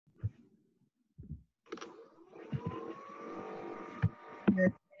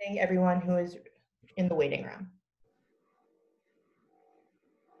Everyone who is in the waiting room.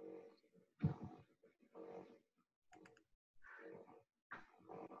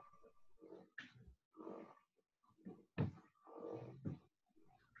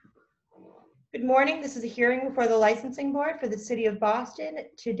 Good morning. This is a hearing before the licensing board for the City of Boston.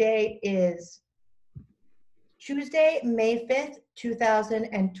 Today is Tuesday, May 5th,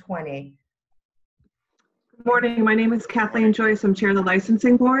 2020. Good morning. My name is Kathleen Joyce. I'm chair of the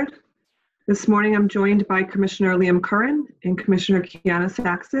licensing board. This morning I'm joined by Commissioner Liam Curran and Commissioner Kiana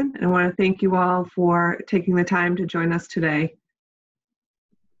Saxon, and I want to thank you all for taking the time to join us today.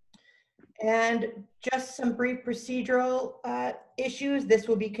 And just some brief procedural issues. This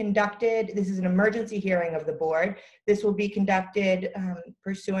will be conducted, this is an emergency hearing of the board. This will be conducted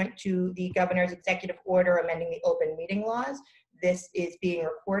pursuant to the governor's executive order amending the open meeting laws. This is being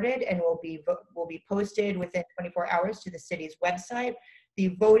recorded and will be posted within 24 hours to the city's website. The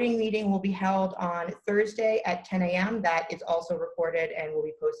voting meeting will be held on Thursday at 10 a.m. That is also recorded and will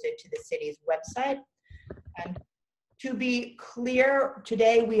be posted to the city's website. And to be clear,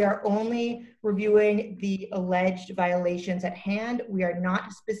 today we are only reviewing the alleged violations at hand. We are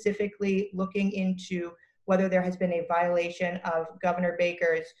not specifically looking into whether there has been a violation of Governor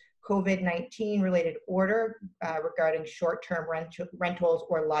Baker's COVID-19 related order regarding short-term rentals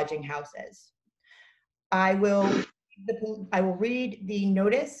or lodging houses. I will read the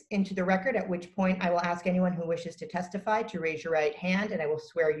notice into the record, at which point I will ask anyone who wishes to testify to raise your right hand, and I will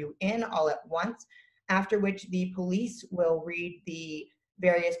swear you in all at once, after which the police will read the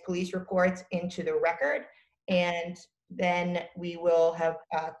various police reports into the record, and then we will have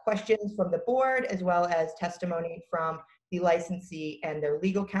questions from the board as well as testimony from the licensee and their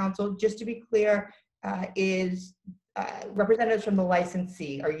legal counsel. Just to be clear, representatives from the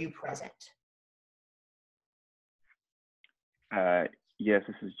licensee, are you present? Yes,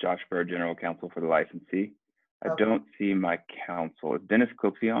 this is Josh Bird, General Counsel for the licensee. I Okay. don't see my counsel. Is Dennis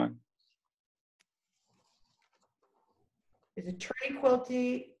Quilty on? Is Attorney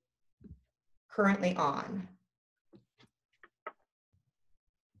Quilty currently on?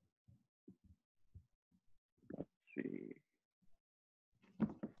 Let's see.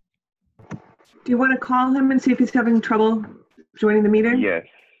 Do you want to call him and see if he's having trouble joining the meeting? Yes.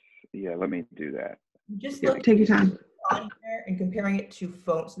 Yeah, let me do that. Just Yeah, look take your time. on here and comparing it to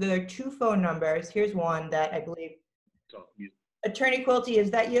phones. So there are two phone numbers. Here's one that I believe. Attorney Quilty,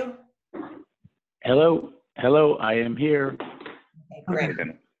 is that you? Hello, I am here. Okay, great. Okay,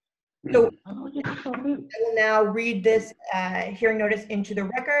 Dennis. So I will now read this hearing notice into the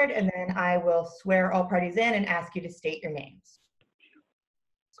record, and then I will swear all parties in and ask you to state your names.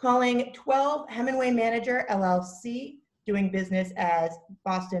 Calling 12 Hemingway Manager LLC, doing business as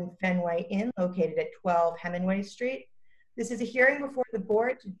Boston Fenway Inn, located at 12 Hemingway Street. This is a hearing before the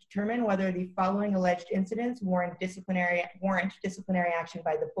board to determine whether the following alleged incidents warrant disciplinary action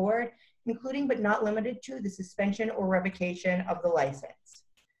by the board, including but not limited to the suspension or revocation of the license.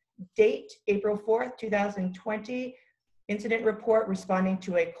 Date, April 4th, 2020. Incident report responding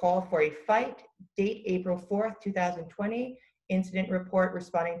to a call for a fight. Date, April 4th, 2020. Incident report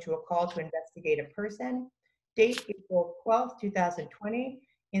responding to a call to investigate a person. Date, April 12th, 2020.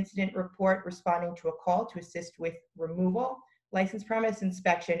 Incident report responding to a call to assist with removal. License premise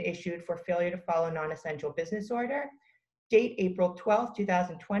inspection issued for failure to follow non-essential business order. Date, April 12th,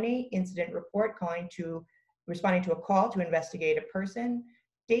 2020. Incident report responding to a call to investigate a person.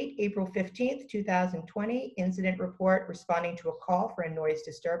 Date, April 15th, 2020. Incident report responding to a call for a noise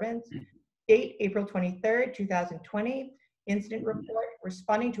disturbance. Date, April 23rd, 2020. Incident report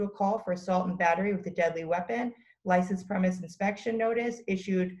responding to a call for assault and battery with a deadly weapon. License premise inspection notice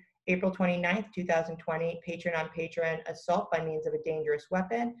issued April 29th, 2020. Patron on patron assault by means of a dangerous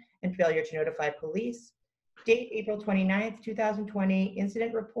weapon and failure to notify police. Date, April 29th, 2020.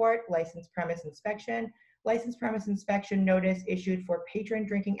 Incident report, license premise inspection. License premise inspection notice issued for patron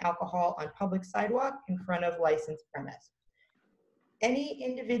drinking alcohol on public sidewalk in front of licensed premise. Any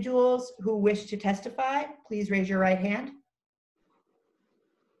individuals who wish to testify, please raise your right hand.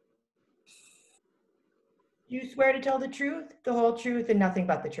 Do you swear to tell the truth, the whole truth, and nothing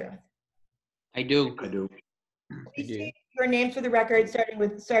but the truth? I do. Please state your names for the record, starting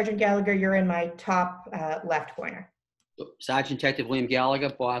with Sergeant Gallagher. You're in my top left corner. Sergeant Detective William Gallagher,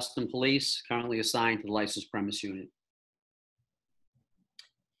 Boston Police, currently assigned to the licensed premise unit.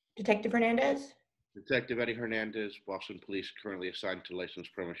 Detective Hernandez? Detective Eddie Hernandez, Boston Police, currently assigned to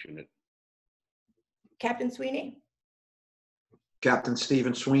licensed premise unit. Captain Sweeney? Captain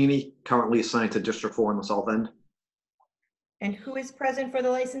Stephen Sweeney, currently assigned to District 4 in the South End. And who is present for the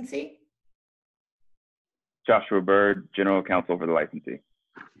licensee? Joshua Bird, General Counsel for the licensee.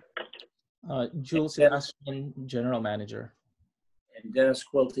 Jules Sebastian, General Manager. And Dennis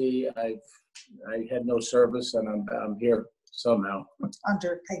Quilty, I had no service, and I'm here somehow.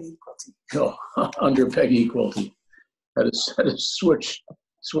 Under Peggy Quilty. No, under Peggy Quilty. I had to switch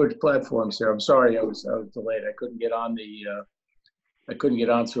platforms here. I'm sorry, I was delayed. I couldn't get on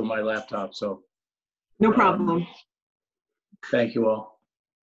through my laptop. So No problem. thank you all.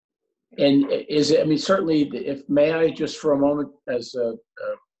 And certainly, may I just for a moment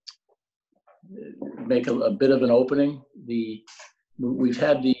make a bit of an opening. We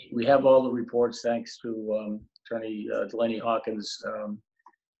have all the reports thanks to Attorney Delaney Hawkins.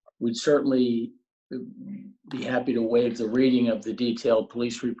 We'd certainly be happy to waive the reading of the detailed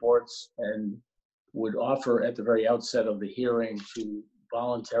police reports and would offer at the very outset of the hearing to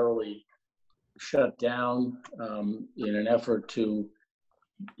voluntarily shut down in an effort to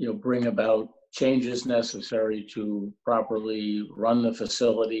bring about changes necessary to properly run the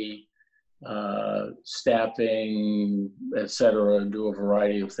facility, staffing, et cetera, and do a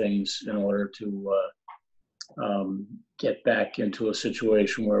variety of things in order to get back into a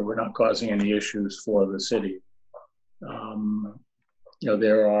situation where we're not causing any issues for the city.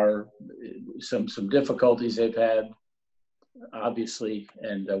 There are some difficulties they've had, obviously,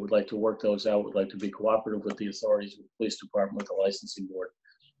 and I would like to work those out. Would like to be cooperative with the authorities, with the police department, with the licensing board.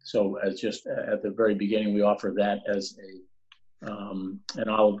 So as just at the very beginning, we offer that as an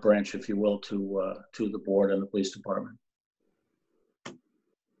olive branch, if you will, to the board and the police department.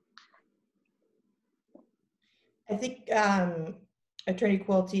 I think Attorney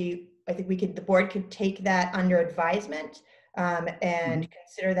Quilty, I think the board could take that under advisement and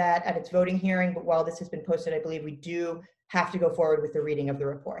consider that at its voting hearing. But while this has been posted, I believe we do have to go forward with the reading of the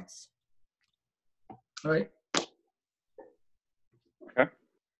reports. All right.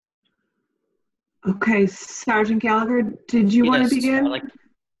 Okay, Sergeant Gallagher, did you want to begin?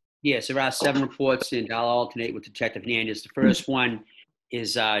 Yes, there are 7 reports, and I'll alternate with Detective Hernandez. The first one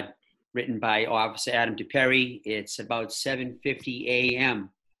is written by Officer Adam DePerry. It's about 7:50 a.m.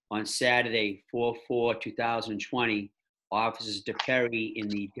 on Saturday, 4/4/2020. Officers DePerry in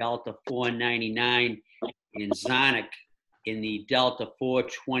the Delta 499 and Zarnik in the Delta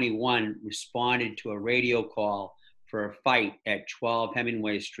 421 responded to a radio call for a fight at 12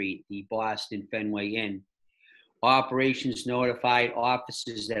 Hemingway Street, the Boston Fenway Inn. Operations notified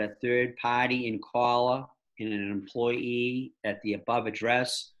officers that a third party in caller and an employee at the above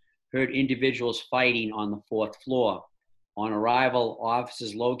address heard individuals fighting on the 4th floor. On arrival,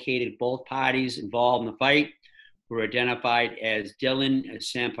 officers located both parties involved in the fight, were identified as Dylan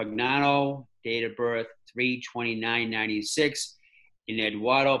Sampagnano, date of birth 3/29/96, and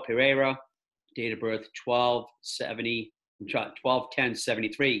Eduardo Pereira, date of birth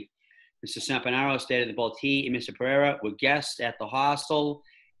 12/10/73. Mr. Sampagnano stated that both he and Mr. Pereira were guests at the hostel,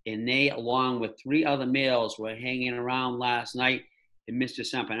 and they, along with 3 other males, were hanging around last night in Mr.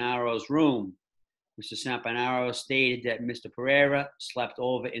 Sampagnano's room. Mr. Sampagnano stated that Mr. Pereira slept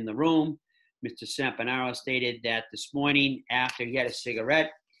over in the room. Mr. Sampagnano stated that this morning, after he had a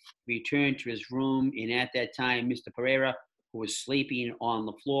cigarette, he returned to his room, and at that time, Mr. Pereira, who was sleeping on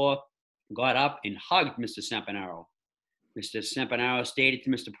the floor, got up and hugged Mr. Sampagnano. Mr. Sampagnano stated to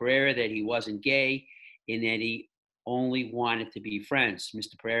Mr. Pereira that he wasn't gay and that he only wanted to be friends.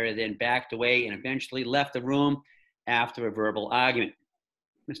 Mr. Pereira then backed away and eventually left the room after a verbal argument.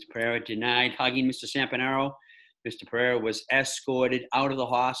 Mr. Pereira denied hugging Mr. Sampagnano. Mr. Pereira was escorted out of the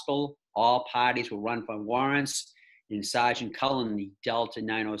hostel. All parties were run for warrants, and Sergeant Cullen, the Delta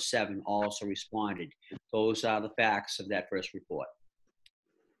 907, also responded. Those are the facts of that first report.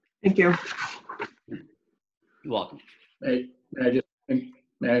 Thank you. You're welcome. May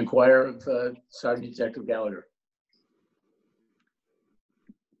I inquire of Sergeant Detective Gallagher?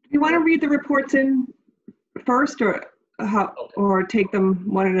 Do you want to read the reports in first, or take them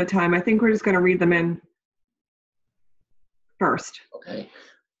one at a time? I think we're just going to read them in first. Okay.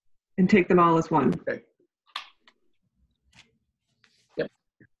 And take them all as one. Okay. Yep.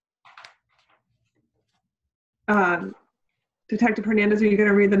 Detective Hernandez, are you going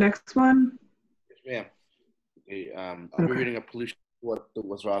to read the next one? Yes, ma'am. I'll be reading a police report that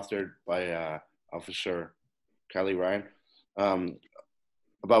was authored by Officer Kylie Ryan.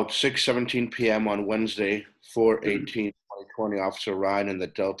 About 6:17 p.m. on Wednesday, 4/18/2020, Officer Ryan and the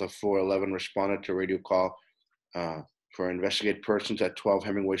Delta 411 responded to a radio call for investigate persons at 12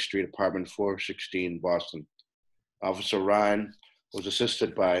 Hemingway Street, apartment 416, Boston. Officer Ryan was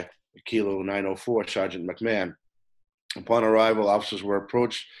assisted by Kilo 904 Sergeant McMahon. Upon arrival, officers were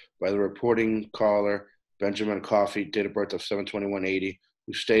approached by the reporting caller, Benjamin Coffey, date of birth of 7/21/80,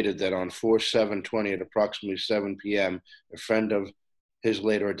 who stated that on 4/7/20 at approximately 7 p.m., a friend of his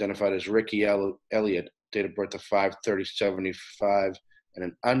later identified as Ricky Elliott, date of birth of 5/30/75, and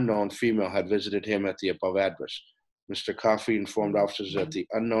an unknown female had visited him at the above address. Mr. Coffey informed officers that the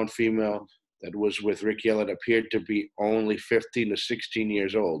unknown female that was with Ricky Elliott appeared to be only 15 to 16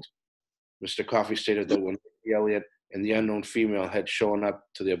 years old. Mr. Coffey stated that when Ricky Elliott and the unknown female had shown up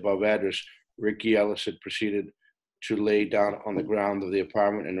to the above address, Ricky Ellis had proceeded to lay down on the ground of the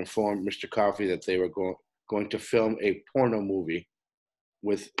apartment and informed Mr. Coffey that they were going to film a porno movie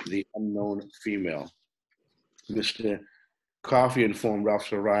with the unknown female. Mr. Coffey informed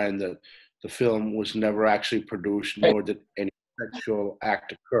Officer Ryan that the film was never actually produced, nor did any sexual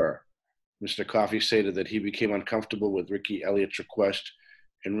act occur. Mr. Coffey stated that he became uncomfortable with Ricky Elliott's request,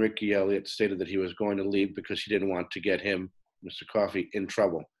 and Ricky Elliott stated that he was going to leave because he didn't want to get him, Mr. Coffey, in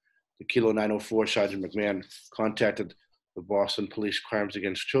trouble. The Kilo 904 Sergeant McMahon contacted the Boston Police Crimes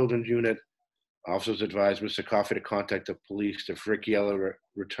Against Children Unit. Officers advised Mr. Coffey to contact the police if Ricky Elliott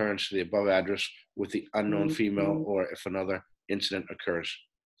returns to the above address with the unknown female or if another incident occurs.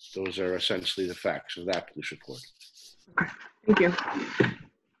 Those are essentially the facts of that police report. Thank you.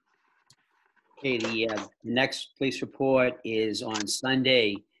 Okay, the next police report is on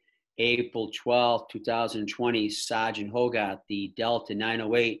Sunday, April 12, 2020. Sergeant Hogarth, the Delta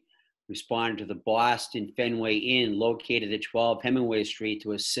 908, responded to the Boston Fenway Inn located at 12 Hemingway Street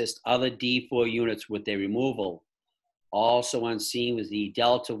to assist other D4 units with their removal. Also on scene was the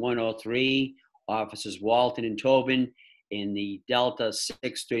Delta 103, Officers Walton and Tobin, and the Delta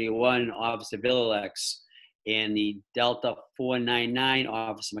 631, Officer Villalex, and the Delta 499,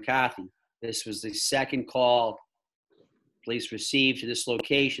 Officer McCarthy. This was the second call police received to this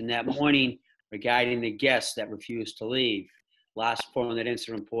location that morning regarding the guests that refused to leave. Last report on that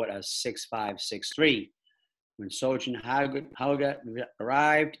incident report as 6563. When Sergeant Hogarth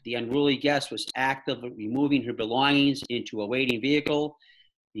arrived, the unruly guest was actively removing her belongings into a waiting vehicle.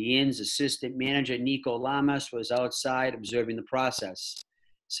 The inn's assistant manager, Nico Lamas, was outside observing the process.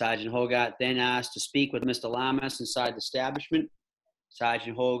 Sergeant Hogarth then asked to speak with Mr. Lamas inside the establishment.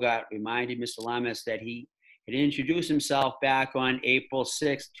 Sergeant Hogarth reminded Mr. Lamas that he had introduced himself back on April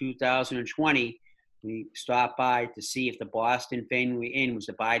 6, 2020. We stopped by to see if the Boston Fenway Inn was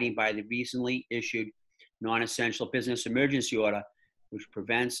abiding by the recently issued non-essential business emergency order, which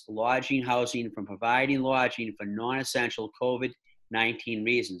prevents lodging housing from providing lodging for non-essential COVID-19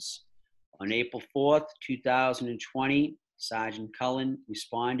 reasons. On April 4th, 2020, Sergeant Cullen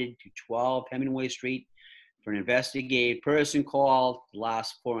responded to 12 Hemingway Street for an investigated person call. The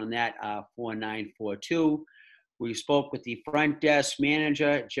last four on that are 4942. We spoke with the front desk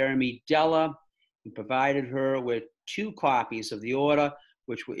manager, Jeremy Della, and provided her with 2 copies of the order,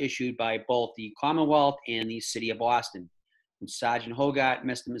 which were issued by both the Commonwealth and the City of Boston. When Sergeant Hogarth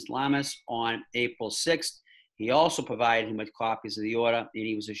met Mr. Lamas on April 6th, he also provided him with copies of the order, and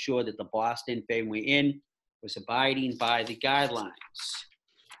he was assured that the Boston Fenway Inn was abiding by the guidelines.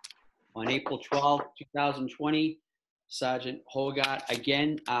 On April 12, 2020, Sergeant Hogarth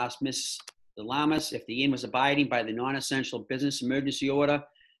again asked Mr. Lamas if the inn was abiding by the non-essential business emergency order.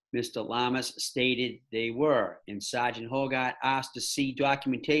 Mr. Lamas stated they were, and Sergeant Hogarth asked to see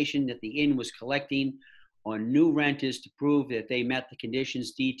documentation that the inn was collecting on new renters to prove that they met the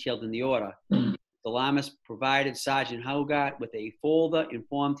conditions detailed in the order. Mr. Lamas provided Sergeant Hogarth with a folder,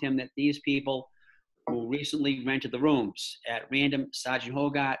 informed him that these people who recently rented the rooms. At random, Sergeant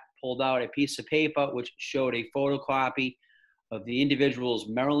Hogarth pulled out a piece of paper which showed a photocopy of the individual's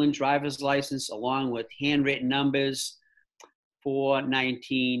Maryland driver's license along with handwritten numbers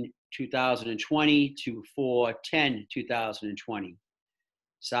 4/19/2020 to 4/10/2020.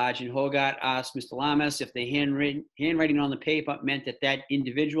 Sergeant Hogarth asked Mr. Lamas if the handwriting on the paper meant that that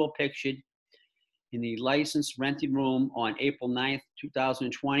individual pictured in the licensed rented room on April 9th,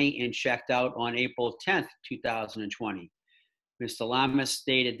 2020 and checked out on April 10th, 2020. Mr. Lamas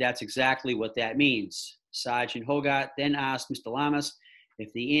stated that's exactly what that means. Sergeant Hogarth then asked Mr. Lamas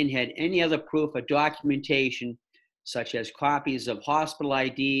if the inn had any other proof or documentation, such as copies of hospital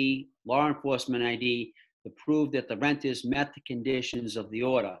ID, law enforcement ID, to prove that the renters met the conditions of the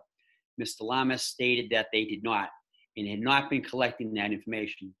order. Mr. Lamas stated that they did not and had not been collecting that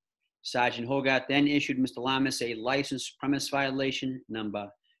information. Sergeant Hogarth then issued Mr. Lamas a license premise violation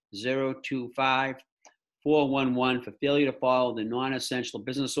number 025411 for failure to follow the non-essential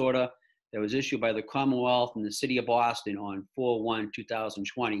business order that was issued by the Commonwealth and the City of Boston on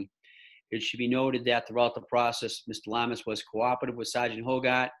 4/1/2020. It should be noted that throughout the process, Mr. Lamas was cooperative with Sergeant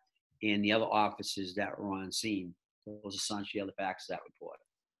Hogarth and the other officers that were on scene. Those are essentially the facts of that report.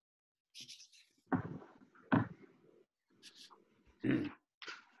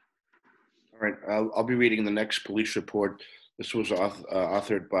 All right, I'll be reading the next police report. This was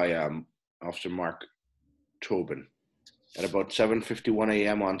authored by Officer Mark Tobin. At about 7:51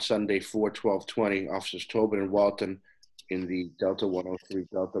 a.m. on Sunday, 4/12/20, Officers Tobin and Walton in the Delta 103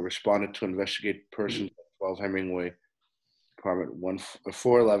 Delta responded to investigate persons at 12 Hemingway, apartment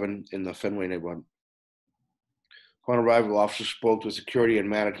 411 in the Fenway neighborhood. Upon arrival, officers spoke to security and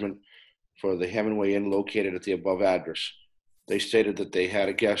management for the Hemingway Inn located at the above address. They stated that they had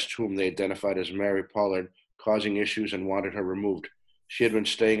a guest whom they identified as Mary Pollard causing issues and wanted her removed. She had been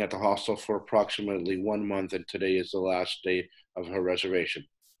staying at the hostel for approximately 1 month, and today is the last day of her reservation.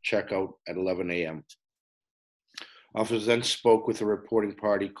 Checkout at 11 a.m. Officers then spoke with the reporting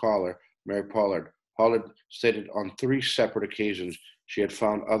party caller, Mary Pollard. Pollard stated on 3 separate occasions she had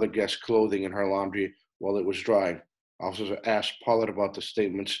found other guests' clothing in her laundry while it was drying. Officers asked Pollard about the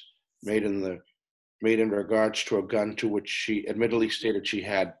statements made in regards to a gun, to which she admittedly stated she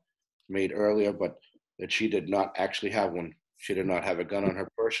had made earlier, but that she did not actually have one. She did not have a gun on her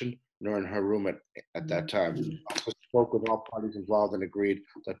person nor in her room at that time. Officers spoke with all parties involved and agreed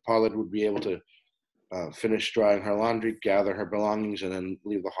that Pollard would be able to finish drying her laundry, gather her belongings, and then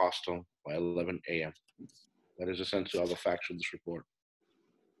leave the hostel by 11 a.m. That is essentially all the facts of this report.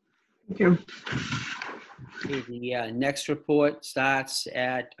 Thank you. Okay, the next report starts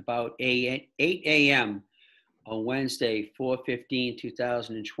at about 8 a.m. on Wednesday,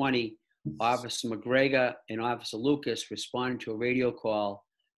 4/15/2020. Officer McGregor and Officer Lucas responded to a radio call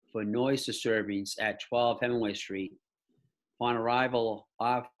for noise disturbance at 12 Hemingway Street. Upon arrival,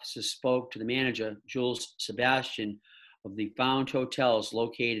 officers spoke to the manager, Jules Sebastian, of the Found Hotels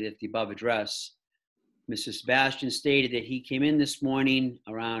located at the above address. Mr. Sebastian stated that he came in this morning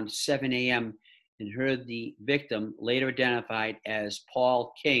around 7 a.m. and heard the victim, later identified as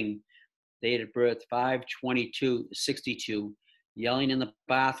Paul King, date of birth 5/22/62, yelling in the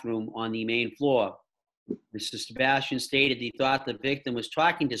bathroom on the main floor. Mr. Sebastian stated he thought the victim was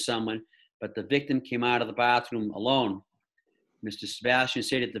talking to someone, but the victim came out of the bathroom alone. Mr. Sebastian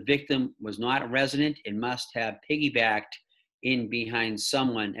stated the victim was not a resident and must have piggybacked in behind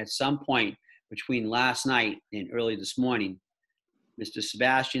someone at some point between last night and early this morning. Mr.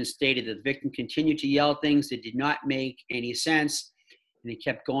 Sebastian stated that the victim continued to yell things that did not make any sense, and he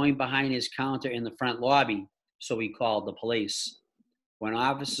kept going behind his counter in the front lobby, so he called the police. When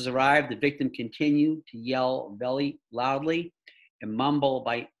officers arrived, the victim continued to yell very loudly and mumble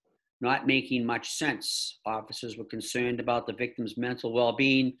by not making much sense. Officers were concerned about the victim's mental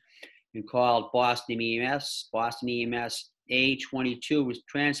well-being and called Boston EMS. Boston EMS A22 was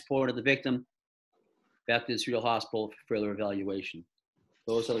transported the victim back to the Cedar Hospital for further evaluation.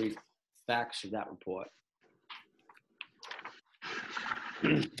 Those are the facts of that report.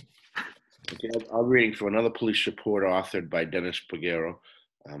 Okay, I'm reading from another police report authored by Dennis Pagero.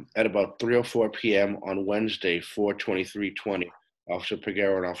 At about 3:04 p.m. on Wednesday, 4/23/20, Officer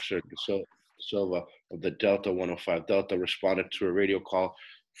Pagero and Officer Silva of the Delta 105 Delta responded to a radio call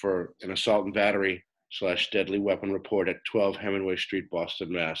for an assault and battery / deadly weapon report at 12 Hemingway Street,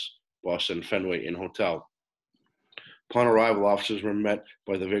 Boston, Mass. Boston Fenway Inn Hotel. Upon arrival, officers were met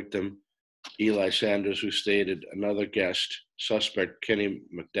by the victim, Eli Sanders, who stated another guest, suspect Kenny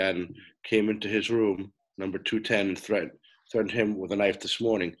McDadden, came into his room, number 210, and threatened him with a knife this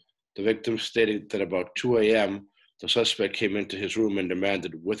morning. The victim stated that about 2 a.m., the suspect came into his room and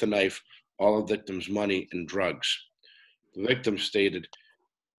demanded, with a knife, all of the victim's money and drugs. The victim stated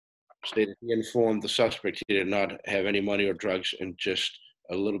he informed the suspect he did not have any money or drugs and just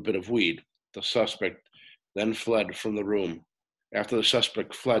a little bit of weed. The suspect then fled from the room. After the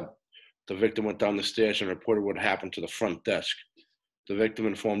suspect fled, the victim went down the stairs and reported what happened to the front desk. The victim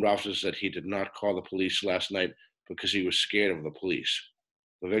informed officers that he did not call the police last night because he was scared of the police.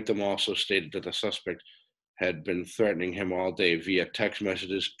 The victim also stated that the suspect had been threatening him all day via text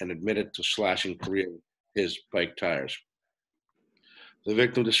messages and admitted to slashing 3 of his bike tires. The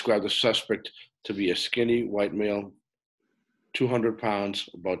victim described the suspect to be a skinny white male, 200 pounds,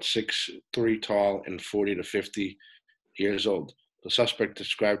 about 6'3" tall, and 40 to 50 years old. The suspect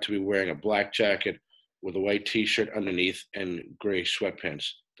described to be wearing a black jacket with a white t-shirt underneath and gray sweatpants.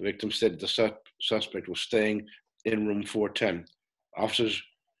 The victim said the suspect was staying in room 410. Officers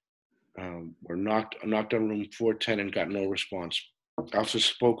were knocked on room 410 and got no response. Officers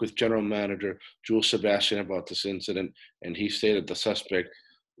spoke with General Manager Jules Sebastian about this incident, and he stated the suspect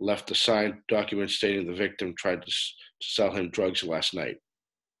left a signed document stating the victim tried to sell him drugs last night.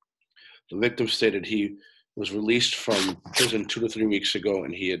 The victim stated he was released from prison 2 to 3 weeks ago,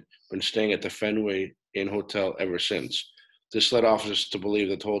 and he had been staying at the Fenway Inn Hotel ever since. This led officers to believe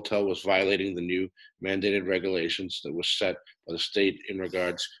that the hotel was violating the new mandated regulations that was set by the state in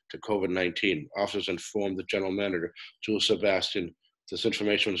regards to COVID-19. Officers informed the general manager, Jules Sebastian, this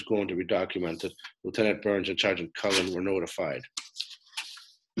information was going to be documented. Lieutenant Burns and Sergeant Cullen were notified.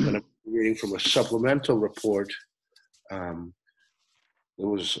 And I'm reading from a supplemental report that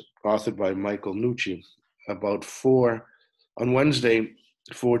was authored by Michael Nucci on Wednesday,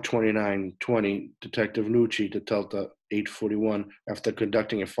 4/29/20, Detective Nucci, Delta 841, after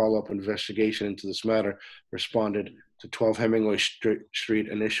conducting a follow-up investigation into this matter, responded to 12 Hemingway Street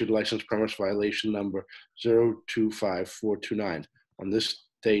and issued license premise violation number 025429. On this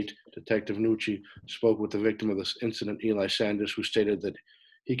date, Detective Nucci spoke with the victim of this incident, Eli Sanders, who stated that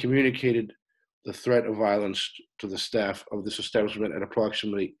he communicated the threat of violence to the staff of this establishment at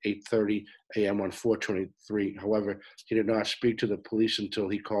approximately 8:30 a.m. on 4/23. However, he did not speak to the police until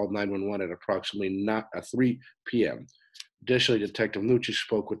he called 911 at approximately 3 p.m. Additionally, Detective Nucci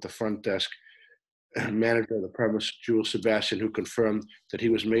spoke with the front desk manager of the premise, Jules Sebastian, who confirmed that he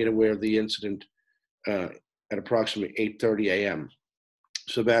was made aware of the incident at approximately 8:30 a.m.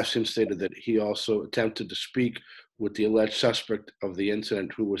 Sebastian stated that he also attempted to speak with the alleged suspect of the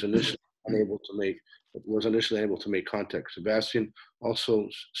incident, who was initially able to make contact. Sebastian also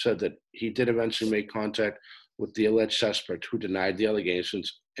said that he did eventually make contact with the alleged suspect, who denied the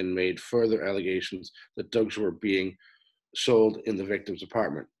allegations and made further allegations that drugs were being sold in the victim's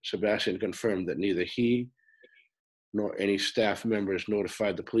apartment. Sebastian confirmed that neither he nor any staff members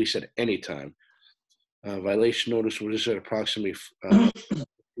notified the police at any time. Violation notice was issued at approximately 15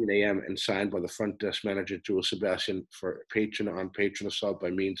 a.m. and signed by the front desk manager, Jules Sebastian, for patron assault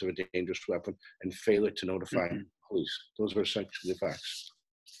by means of a dangerous weapon and failure to notify police. Those were essentially the facts.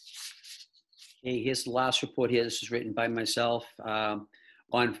 Okay, here's the last report here. This is written by myself. On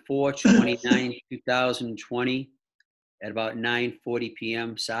 4/29/2020, at about 9:40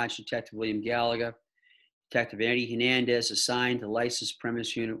 p.m., Sergeant Detective William Gallagher, Detective Eddie Hernandez, assigned to the licensed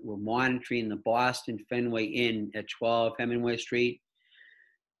premise unit, were monitoring the Boston Fenway Inn at 12 Hemingway Street.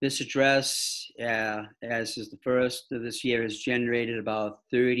 This address, as is the first of this year, has generated about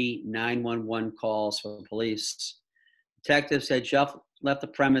 30 911 calls for police. Detectives had just left the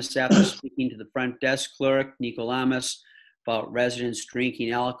premise after speaking to the front desk clerk, Nico Lamas, about residents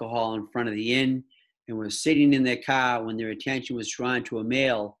drinking alcohol in front of the inn, and were sitting in their car when their attention was drawn to a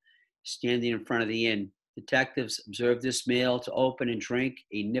male standing in front of the inn. Detectives observed this male to open and drink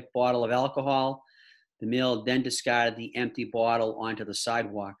a nip bottle of alcohol. The male then discarded the empty bottle onto the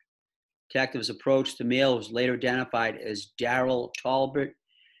sidewalk. Detectives approached the male, who was later identified as Darrell Talbot,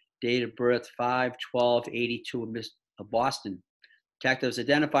 date of birth 5/12/82 of Boston. Detectives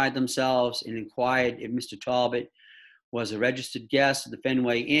identified themselves and inquired if Mr. Talbot was a registered guest at the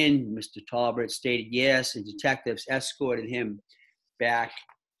Fenway Inn. Mr. Talbot stated yes, and detectives escorted him back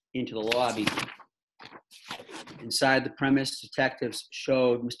into the lobby. Inside the premise, detectives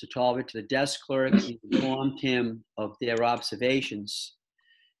showed Mr. Talbot to the desk clerk and informed him of their observations.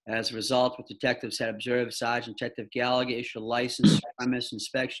 As a result, what detectives had observed, Sergeant Detective Gallagher issued a license premise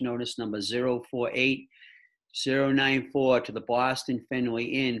inspection notice number 048094 to the Boston Fenway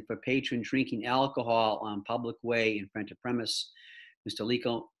Inn for patron drinking alcohol on public way in front of premise. Mr.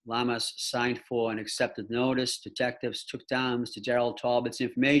 Nico Lamas signed for and accepted the notice. Detectives took down Mr. Darrell Talbot's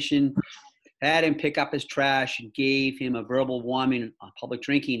information, had him pick up his trash, and gave him a verbal warning on public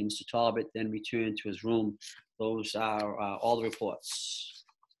drinking. Mr. Talbot then returned to his room. Those are all the reports.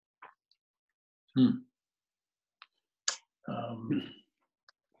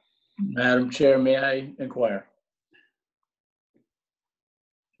 Madam Chair, may I inquire?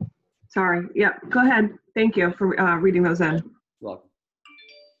 Sorry. Yeah, go ahead. Thank you for reading those in. Welcome.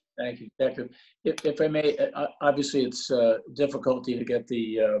 Thank you, Detective. If I may, obviously it's difficulty to get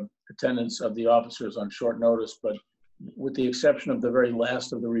the attendance of the officers on short notice, but with the exception of the very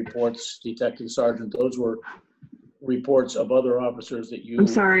last of the reports, Detective Sergeant, those were reports of other officers that you... I'm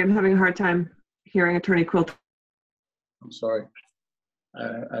sorry, I'm having a hard time hearing Attorney Quilt. I'm sorry.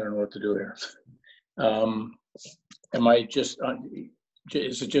 I don't know what to do here. Am I just,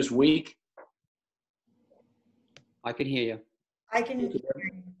 is it just weak? I can hear you. I can hear you.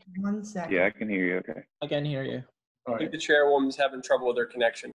 1 second. Yeah, I can hear you okay. I can hear you. All I think right. the chairwoman's having trouble with her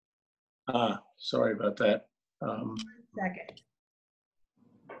connection. Sorry about that. 1 second.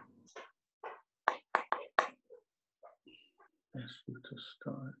 To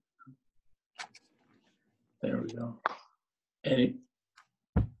start. There we go. Any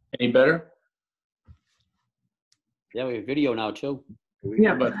better? Yeah, we have video now too.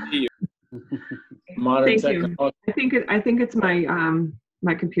 Yeah, But modern thank you. technology. I think it's my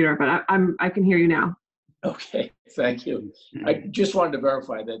my computer, but I can hear you now. Okay, Thank you. I just wanted to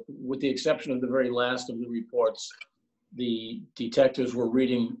verify that with the exception of the very last of the reports, the detectives were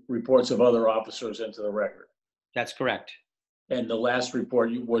reading reports of other officers into the record. That's correct. And the last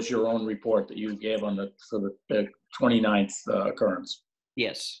report was your own report that you gave on for the 29th occurrence.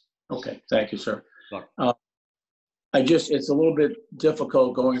 Yes. Okay, thank you, sir. Sure. It's a little bit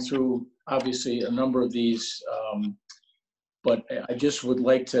difficult going through, obviously, a number of these, but I just would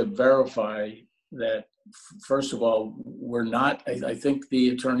like to verify that, first of all, we're not, I think the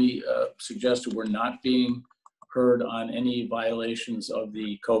attorney suggested we're not being heard on any violations of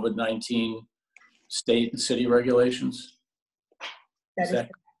the COVID-19 state and city regulations.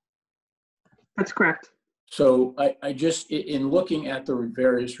 That's correct. So I just, in looking at the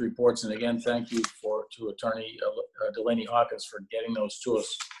various reports, and again, thank you to Attorney Delaney Hawkins for getting those to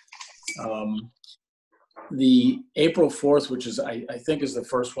us. The April 4th, which is, I think is the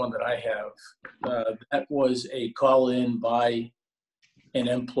first one that I have, that was a call in by an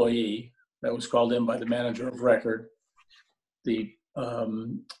employee that was called in by the manager of record. The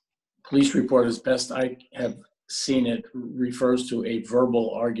police report, as best I have seen it, refers to a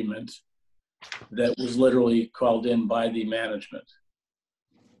verbal argument that was literally called in by the management.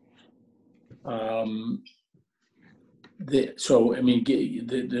 So, I mean,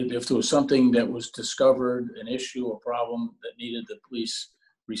 if there was something that was discovered, an issue, a problem that needed the police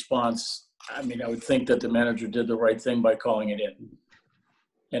response, I mean, I would think that the manager did the right thing by calling it in.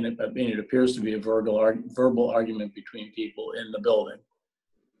 And it appears to be a verbal argument between people in the building.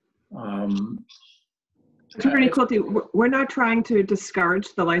 Attorney Quilty, we're not trying to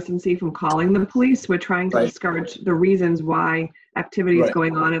discourage the licensee from calling the police. We're trying to discourage the reasons why activity is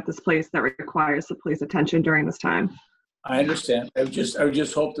going on at this place that requires the police attention during this time. I understand. I would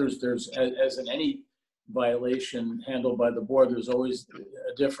just hope there's as in any violation handled by the board, there's always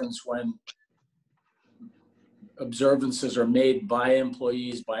a difference when observances are made by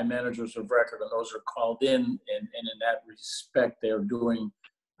employees, by managers of record, and those are called in, and in that respect, they're doing,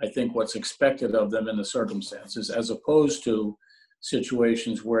 I think, what's expected of them in the circumstances, as opposed to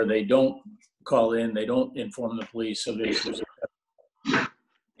situations where they don't call in, they don't inform the police. So there's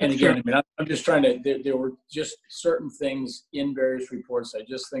and again, I mean, I'm just trying to, there were just certain things in various reports I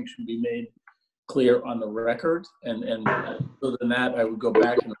just think should be made clear on the record. And other than that, I would go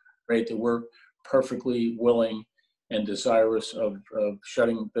back and rate that we're perfectly willing and desirous of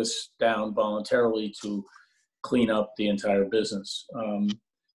shutting this down voluntarily to clean up the entire business.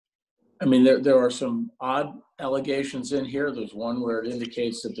 I mean, there are some odd allegations in here. There's one where it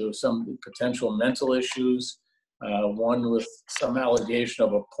indicates that there was some potential mental issues. One with some allegation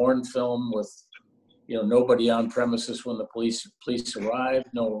of a porn film with, nobody on premises when the police arrived,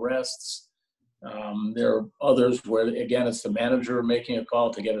 no arrests. There are others where, again, it's the manager making a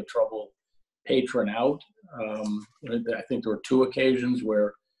call to get a troubled patron out. I think there were 2 occasions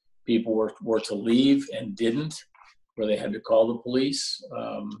where people were to leave and didn't, where they had to call the police.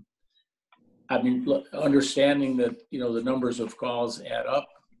 I mean, look, understanding that, the numbers of calls add up,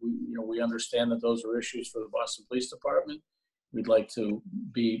 we understand that those are issues for the Boston Police Department. We'd like to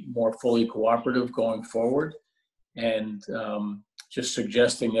be more fully cooperative going forward. And just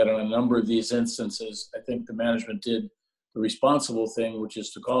suggesting that on a number of these instances, I think the management did the responsible thing, which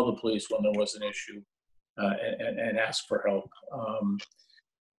is to call the police when there was an issue and ask for help.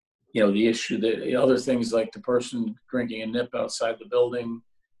 The issue, the other things like the person drinking a nip outside the building,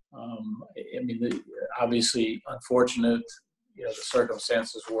 I mean, obviously unfortunate, the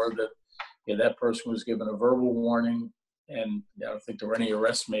circumstances were that that person was given a verbal warning, and I don't think there were any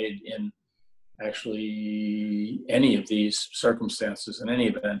arrests made in actually any of these circumstances in any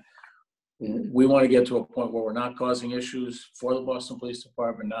event. We want to get to a point where we're not causing issues for the Boston Police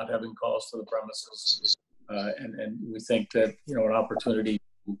Department, not having calls to the premises. And we think that, an opportunity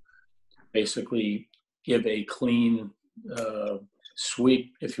to basically give a clean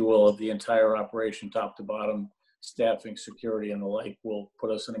sweep, if you will, of the entire operation, top to bottom, staffing, security, and the like, will put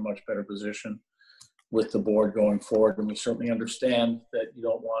us in a much better position with the board going forward. And we certainly understand that you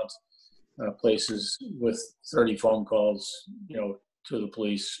don't want places with 30 phone calls, to the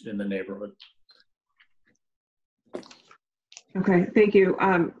police in the neighborhood. Okay, thank you.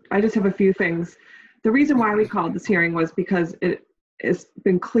 I just have a few things. The reason why we called this hearing was because it has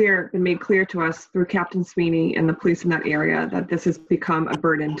been made clear to us through Captain Sweeney and the police in that area that this has become a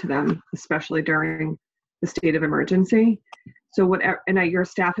burden to them, especially during the state of emergency. So your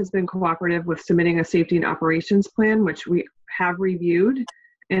staff has been cooperative with submitting a safety and operations plan, which we have reviewed,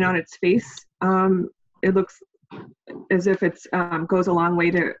 and on its face, it looks as if it goes a long way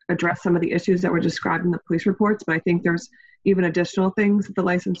to address some of the issues that were described in the police reports, but I think there's even additional things that the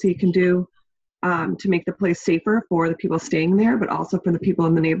licensee can do to make the place safer for the people staying there, but also for the people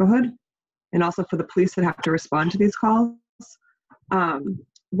in the neighborhood, and also for the police that have to respond to these calls.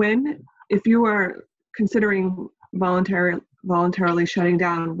 If you are considering voluntarily shutting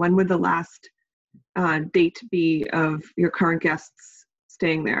down, when would the last date be of your current guests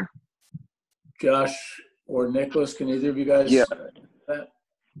staying there? Josh or Nicholas, can either of you guys? Yeah.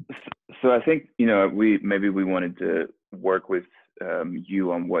 So I think, we wanted to work with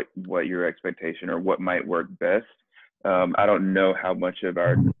you on what your expectation or what might work best. I don't know how much of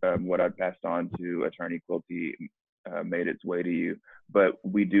our what I passed on to Attorney Quilty made its way to you, but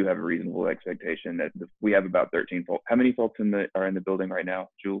we do have a reasonable expectation that we have about 13 folks. How many folks are in the building right now,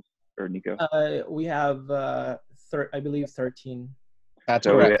 Jules or Nico? We have, I believe 13. That's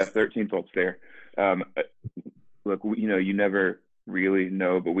so correct. We have 13 folks there. Look, you never really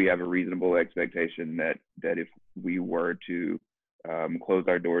know, but we have a reasonable expectation that if we were to close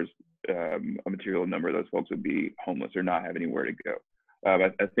our doors, a material number of those folks would be homeless or not have anywhere to go.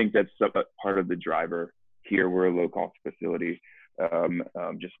 I think that's part of the driver here. We're a low-cost facility,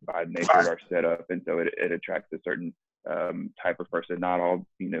 just by the nature of our setup, and so it attracts a certain type of person. Not all,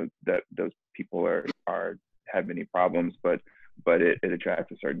 that those people have any problems, but it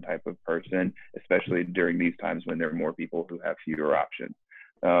attracts a certain type of person, especially during these times when there are more people who have fewer options.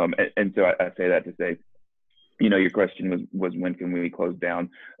 And so I say that to say, your question was when can we close down?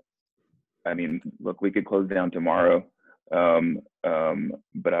 I mean, look, we could close down tomorrow,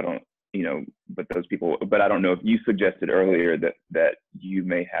 but I don't, but those people, but I don't know if you suggested earlier that you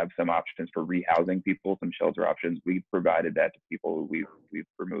may have some options for rehousing people, some shelter options. We've provided that to people who we've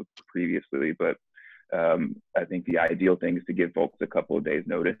removed previously, but I think the ideal thing is to give folks a couple of days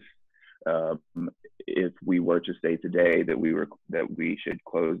notice. If we were to say today that we should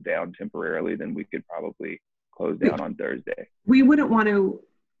close down temporarily, then we could probably close down on Thursday. We wouldn't want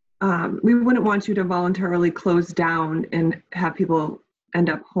you to voluntarily close down and have people end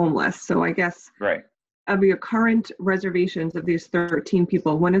up homeless. So I guess, right, of your current reservations of these 13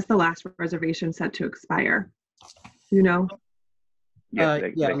 people, when is the last reservation set to expire? Let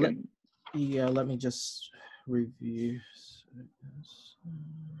me just review.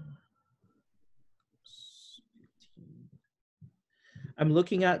 I'm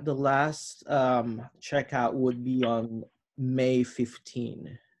looking at the last checkout would be on May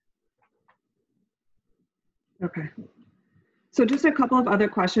 15. Okay. So just a couple of other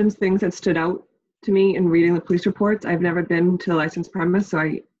questions, things that stood out to me in reading the police reports. I've never been to a licensed premise, so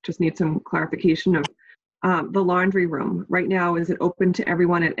I just need some clarification of the laundry room. Right now, is it open to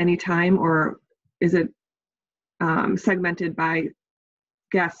everyone at any time, or is it segmented by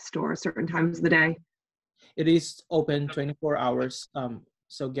guests or certain times of the day? It is open 24 hours,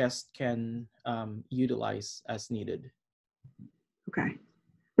 so guests can utilize as needed. Okay.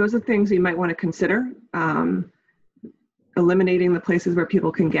 Those are things you might want to consider. Eliminating the places where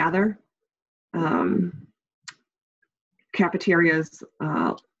people can gather, cafeterias,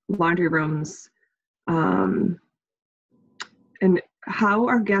 laundry rooms, and how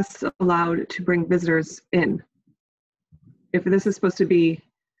are guests allowed to bring visitors in? If this is supposed to be,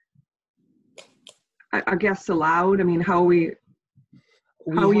 are guests allowed? I mean, how are you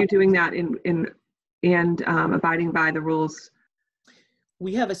doing that and abiding by the rules?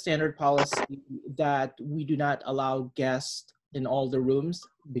 We have a standard policy that we do not allow guests in all the rooms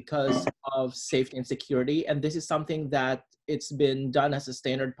because of safety and security. And this is something that it's been done as a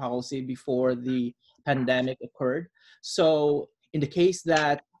standard policy before the pandemic occurred. So in the case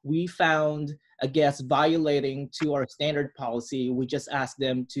that we found a guest violating to our standard policy, we just ask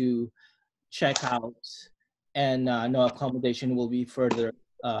them to check out, and no accommodation will be further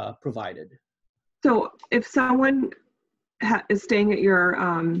provided. So if someone is staying at your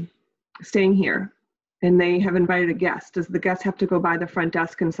staying here and they have invited a guest, does the guest have to go by the front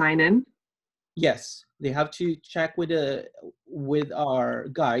desk and sign in? Yes, they have to check with our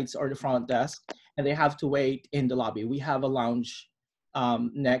guides or the front desk, and they have to wait in the lobby. We have a lounge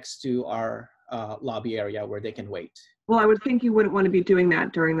next to our lobby area where they can wait. Well, I would think you wouldn't want to be doing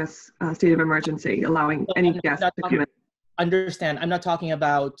that during this state of emergency, allowing any guest to come in. Understand, I'm not talking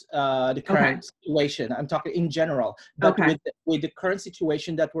about the current situation. I'm talking in general. But with the current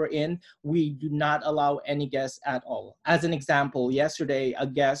situation that we're in, we do not allow any guests at all. As an example, yesterday a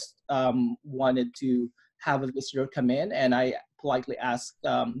guest wanted to have a visitor come in, and I politely asked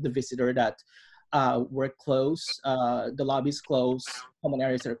the visitor that we're closed, the lobby's closed, common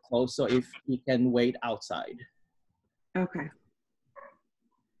areas are closed, so if he can wait outside. Okay.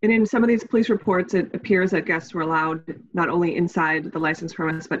 And in some of these police reports, it appears that guests were allowed not only inside the licensed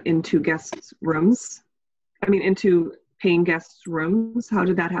premise, but into guests' rooms. I mean, into paying guests' rooms. How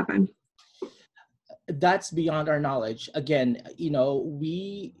did that happen? that's beyond our knowledge. Again,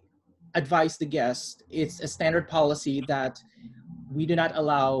 we advise the guest. It's a standard policy that we do not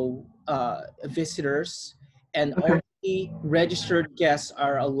allow visitors, and Okay. only registered guests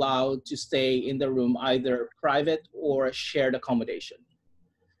are allowed to stay in the room, either private or shared accommodation.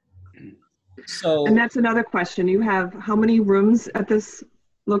 So, And that's another question. You have how many rooms at this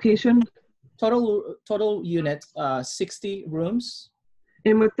location? total unit, 60 rooms.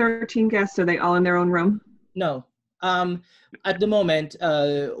 And with 13 guests, are they all in their own room? No. At the moment,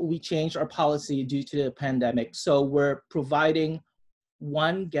 we changed our policy due to the pandemic. So we're providing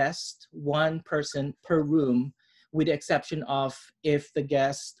one guest, one person per room, with the exception of if the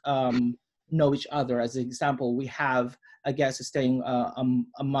guests know each other. As an example, we have a guest staying,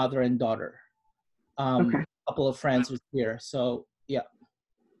 a mother and daughter. Okay. A couple of friends was here. So, yeah.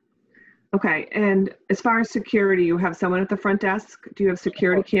 Okay. And as far as security, you have someone at the front desk? Do you have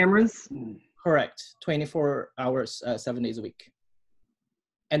security cameras? Correct. 24 hours, 7 days a week.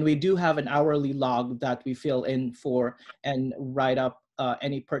 And we do have an hourly log that we fill in for and write up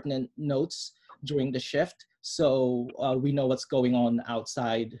any pertinent notes during the shift. So we know what's going on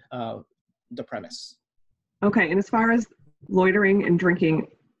outside the premise. Okay. And as far as loitering and drinking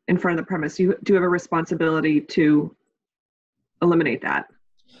in front of the premise, you do have a responsibility to eliminate that.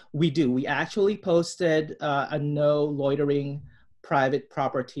 We do. We actually posted a no loitering private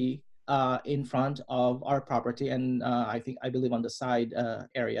property in front of our property, and I believe on the side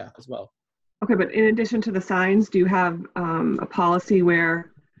area as well. Okay, but in addition to the signs, do you have a policy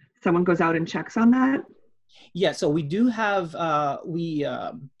where someone goes out and checks on that? Yeah, so we do have we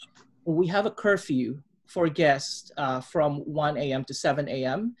have a curfew for guests from 1 a.m. to 7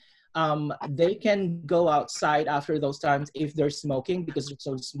 a.m. They can go outside after those times if they're smoking, because there's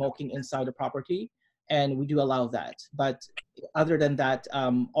some smoking inside the property, and we do allow that. But other than that,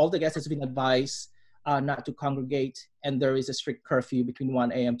 all the guests have been advised not to congregate, and there is a strict curfew between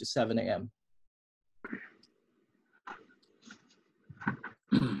 1 a.m. to 7 a.m.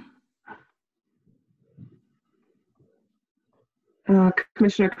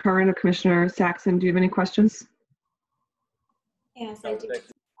 Commissioner Curran or Commissioner Saxon, do you have any questions? Yes, I do.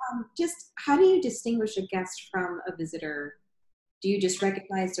 Just how do you distinguish a guest from a visitor? Do you just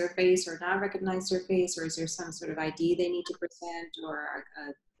recognize their face or not recognize their face, or is there some sort of ID they need to present, or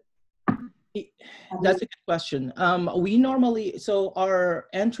That's a good question. We normally, so our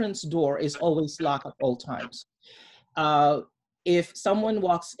entrance door is always locked at all times. If someone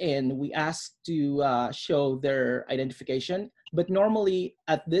walks in, we ask to show their identification, but normally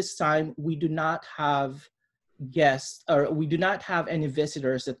at this time, we do not have guests, or we do not have any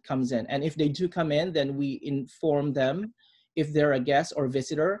visitors that comes in. And if they do come in, then we inform them if they're a guest or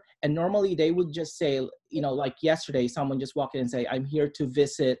visitor. And normally they would just say, like yesterday, someone just walked in and say, I'm here to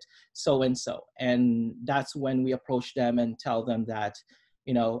visit so-and-so. And that's when we approach them and tell them that,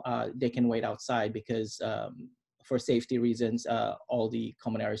 they can wait outside because for safety reasons, all the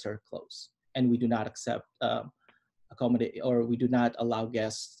common areas are closed. And we do not accept accommodate, or we do not allow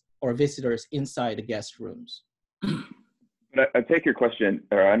guests or visitors inside the guest rooms. But I take your question,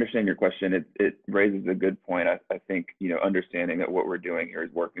 or I understand your question. It raises a good point. I think, understanding that what we're doing here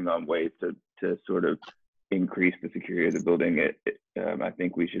is working on ways to sort of increase the security of the building. I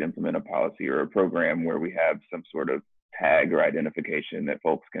think we should implement a policy or a program where we have some sort of tag or identification that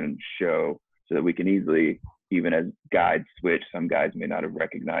folks can show, so that we can easily, even as guides switch, some guides may not have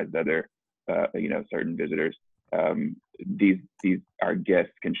recognized other, certain visitors. Our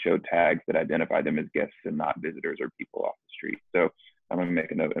guests can show tags that identify them as guests and not visitors or people off the street. So I'm going to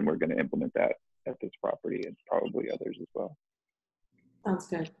make a note, and we're going to implement that at this property and probably others as well. Sounds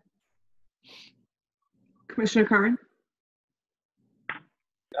good. Commissioner Curran?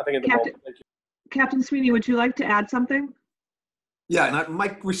 Nothing at the moment. Thank you. Captain Sweeney, would you like to add something? Yeah, and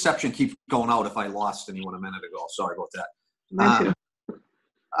my reception keeps going out if I lost anyone a minute ago. Sorry about that. Mine too.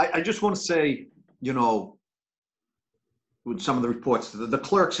 I just want to say, with some of the reports, the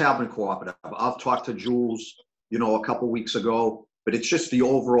clerks have been cooperative. I've talked to Jules, a couple weeks ago, but it's just the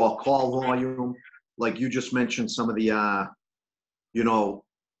overall call volume. Like you just mentioned, some of the,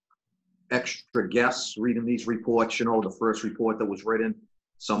 extra guests reading these reports, the first report that was written,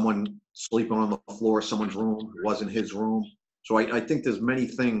 someone sleeping on the floor, someone's room, wasn't his room. So I think there's many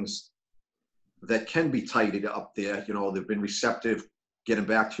things that can be tidied up there. They've been receptive, getting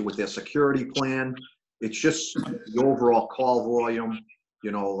back to you with their security plan. It's just the overall call volume,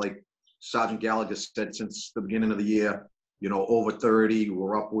 like Sergeant Gallagher said, since the beginning of the year, over 30,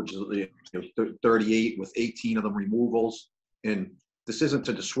 we're upwards of 38 with 18 of them removals. And this isn't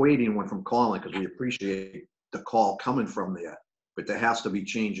to dissuade anyone from calling, because we appreciate the call coming from there, but there has to be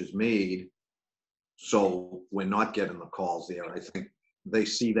changes made So we're not getting the calls there. I think they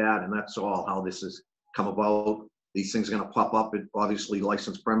see that, and that's all how this has come about. These things are going to pop up at obviously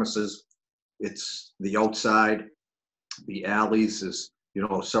licensed premises. It's the outside, the alleys. Is, you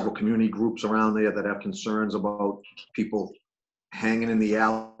know, several community groups around there that have concerns about people hanging in the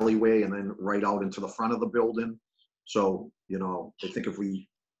alleyway and then right out into the front of the building. So, you know, I think if we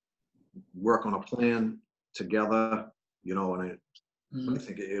work on a plan together, you know, and I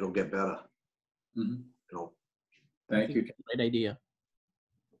think it'll get better. You know. Thank you. Great idea.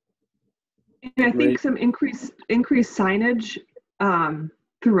 And I think some increased signage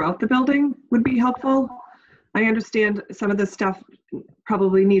throughout the building would be helpful. I understand some of this stuff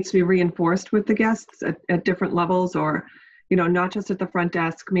probably needs to be reinforced with the guests at different levels, or, you know, not just at the front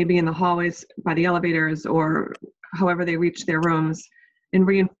desk, maybe in the hallways by the elevators or however they reach their rooms, and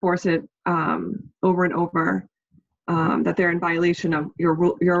reinforce it over and over that they're in violation of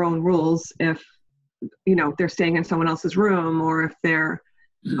your own rules if, you know, they're staying in someone else's room, or if they're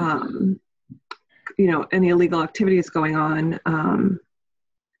you know, any illegal activities going on.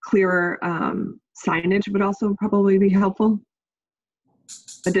 Clearer signage would also probably be helpful.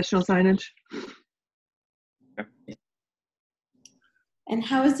 Additional signage. And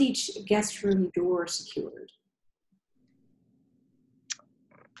how is each guest room door secured?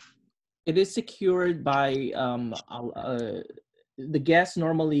 It is secured by the guests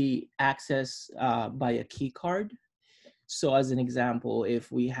normally access by a key card. So as an example,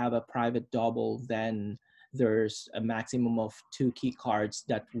 if we have a private double, then there's a maximum of 2 key cards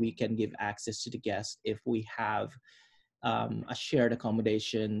that we can give access to the guest. If we have a shared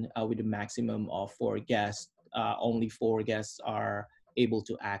accommodation with a maximum of 4 guests, only 4 guests are able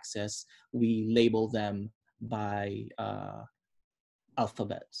to access. We label them by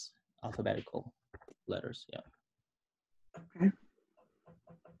alphabetical letters. Yeah. Okay.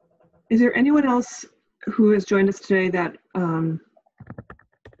 Is there anyone else who has joined us today that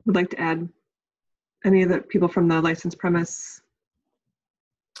would like to add? Any of the people from the licensed premise?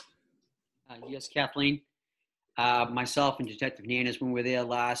 Yes, Kathleen. Myself and Detective Nanas, when we were there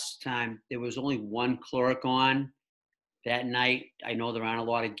last time, there was only 1 clerk on that night. I know there aren't a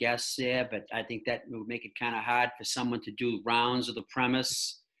lot of guests there, but I think that would make it kind of hard for someone to do rounds of the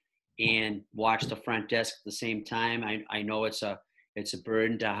premise and watch the front desk at the same time. I know it's a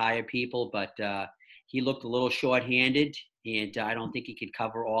burden to hire people, but he looked a little short-handed, and I don't think he could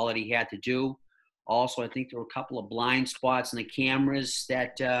cover all that he had to do. Also, I think there were a couple of blind spots in the cameras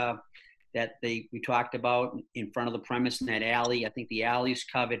that we talked about in front of the premise in that alley. I think the alley's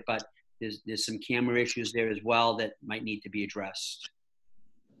covered, but there's some camera issues there as well that might need to be addressed.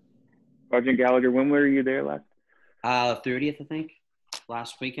 Sergeant Gallagher, when were you there last? 30th, I think,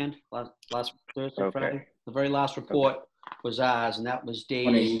 last weekend, last Thursday, Okay. Friday. The very last report was ours, and that was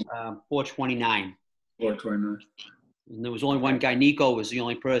dated 4/29. 4/29. And there was only one guy. Nico was the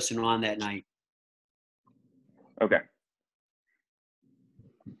only person on that night. Okay.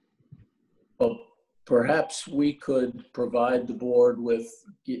 Well, perhaps we could provide the board with,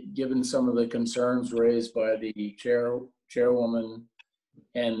 given some of the concerns raised by the chairwoman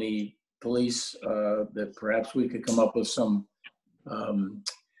and the police, that perhaps we could come up with some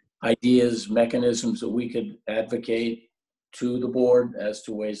ideas, mechanisms that we could advocate to the board as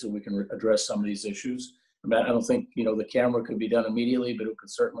to ways that we can address some of these issues. I mean, I don't think, you know, the camera could be done immediately, but it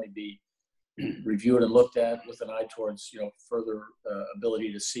could certainly be reviewed and looked at with an eye towards, you know, further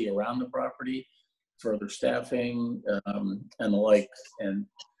ability to see around the property, further staffing, and the like. And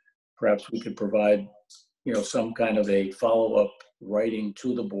perhaps we could provide, you know, some kind of a follow-up writing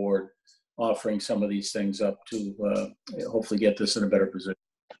to the board, offering some of these things up to hopefully get this in a better position.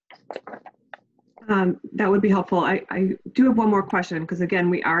 That would be helpful. I do have one more question, because again,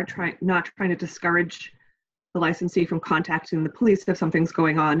 we are not trying to discourage the licensee from contacting the police if something's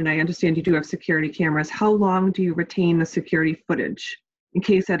going on. And I understand you do have security cameras. How long do you retain the security footage in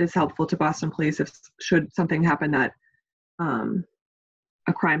case that is helpful to Boston Police if should something happen that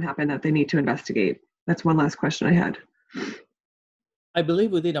a crime happen that they need to investigate? That's one last question I had. I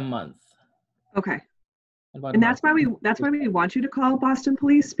believe within a month. Okay. And that's why we want you to call Boston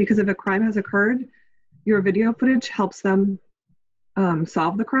Police, because if a crime has occurred, your video footage helps them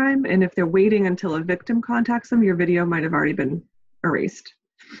solve the crime. And if they're waiting until a victim contacts them, your video might have already been erased.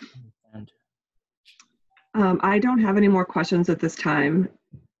 I don't have any more questions at this time.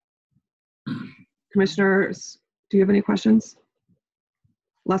 Commissioners, do you have any questions?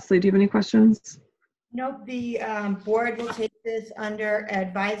 Leslie, do you have any questions? Nope, the board will take this under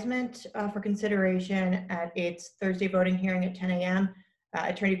advisement for consideration at its Thursday voting hearing at 10 a.m.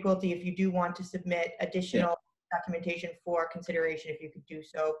 Attorney Quilty, if you do want to submit additional documentation for consideration, if you could do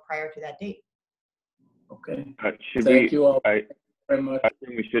so prior to that date. Okay. Should Thank we? you all I very much.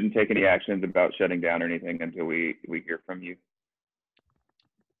 think we shouldn't take any actions about shutting down or anything until we hear from you.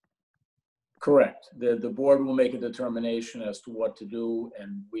 Correct. The board will make a determination as to what to do,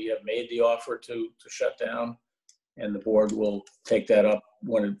 and we have made the offer to shut down, and the board will take that up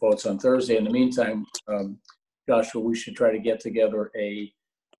when it votes on Thursday. In the meantime, Joshua, we should try to get together a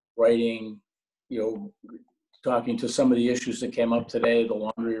writing, talking to some of the issues that came up today, the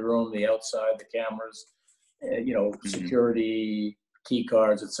laundry room, the outside, the cameras, security, key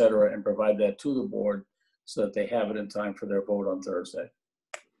cards, et cetera, and provide that to the board so that they have it in time for their vote on Thursday.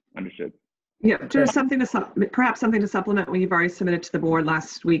 Understood. Yeah, just perhaps something to supplement what you've already submitted to the board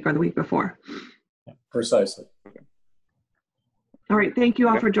last week or the week before. Precisely. All right. Thank you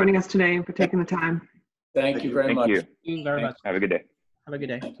all for joining us today and for taking the time. Thank you very much. Thank you. Thank you very much. Have a good day. Have a good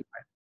day. Thank you.